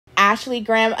Ashley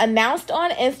Graham announced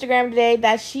on Instagram today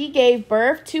that she gave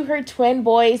birth to her twin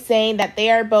boys, saying that they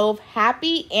are both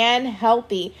happy and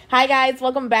healthy. Hi guys,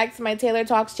 welcome back to my Taylor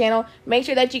Talks channel. Make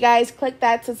sure that you guys click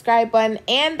that subscribe button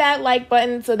and that like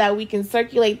button so that we can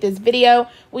circulate this video.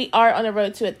 We are on the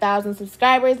road to 1,000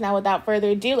 subscribers. Now without further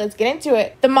ado, let's get into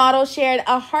it. The model shared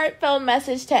a heartfelt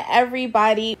message to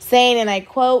everybody saying, and I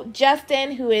quote,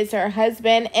 "Justin, who is her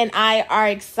husband, and I are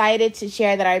excited to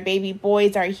share that our baby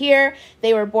boys are here.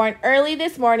 They were born early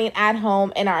this morning at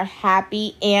home and are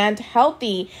happy and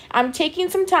healthy. I'm taking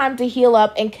some time to heal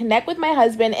up and connect with my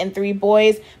husband and 3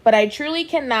 boys, but I truly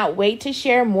cannot wait to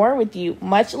share more with you.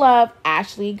 Much love,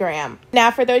 Ashley Graham." Now,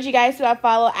 for those of you guys who have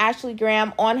followed Ashley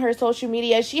Graham on her social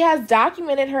media, she has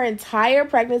documented her entire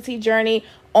pregnancy journey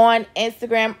on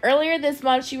Instagram. Earlier this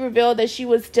month, she revealed that she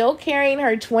was still carrying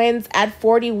her twins at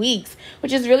 40 weeks,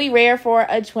 which is really rare for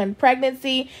a twin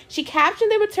pregnancy. She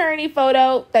captioned the maternity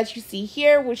photo that you see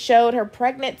here, which showed her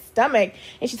pregnant stomach.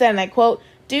 And she said, and I quote,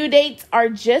 "Due dates are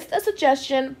just a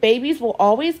suggestion. Babies will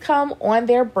always come on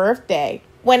their birthday."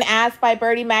 When asked by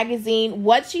Birdie Magazine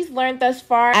what she's learned thus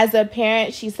far as a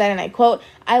parent, she said, and I quote,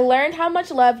 "I learned how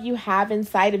much love you have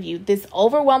inside of you. This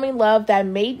overwhelming love that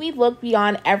made me look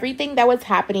beyond everything that was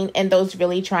happening in those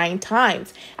really trying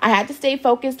times. I had to stay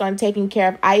focused on taking care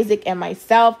of Isaac and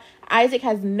myself. Isaac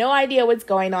has no idea what's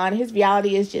going on. His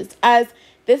reality is just us.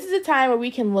 This is a time where we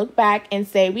can look back and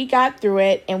say we got through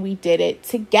it and we did it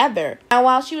together." And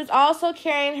while she was also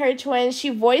carrying her twins, she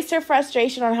voiced her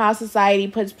frustration on how society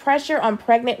puts pressure on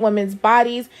pregnant women's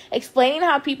bodies, explaining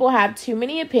how people have too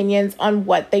many opinions on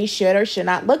what they should or should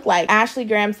not look like. Ashley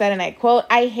Graham said, and I quote,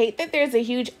 "I hate that there's a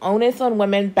huge onus on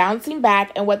women bouncing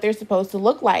back and what they're supposed to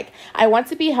look like. I want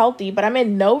to be healthy, but I'm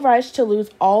in no rush to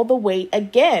lose all the weight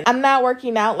again. I'm not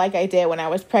working out like I did when I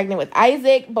was pregnant with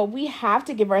Isaac, but we have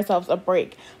to give ourselves a break.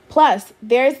 Plus,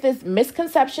 there's this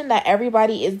misconception that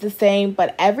everybody is the same,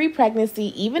 but every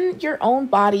pregnancy, even your own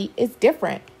body, is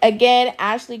different." Again,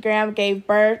 Ashley Graham gave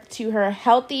birth to her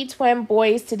healthy twin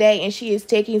boys today, and she is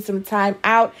taking some time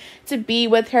out to be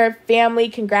with her family.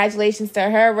 Congratulations to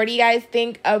her. What do you guys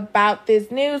think about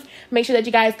this news? Make sure that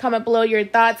you guys comment below your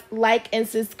thoughts, like, and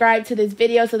subscribe to this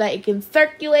video so that it can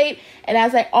circulate. And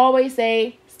as I always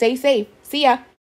say, stay safe. See ya.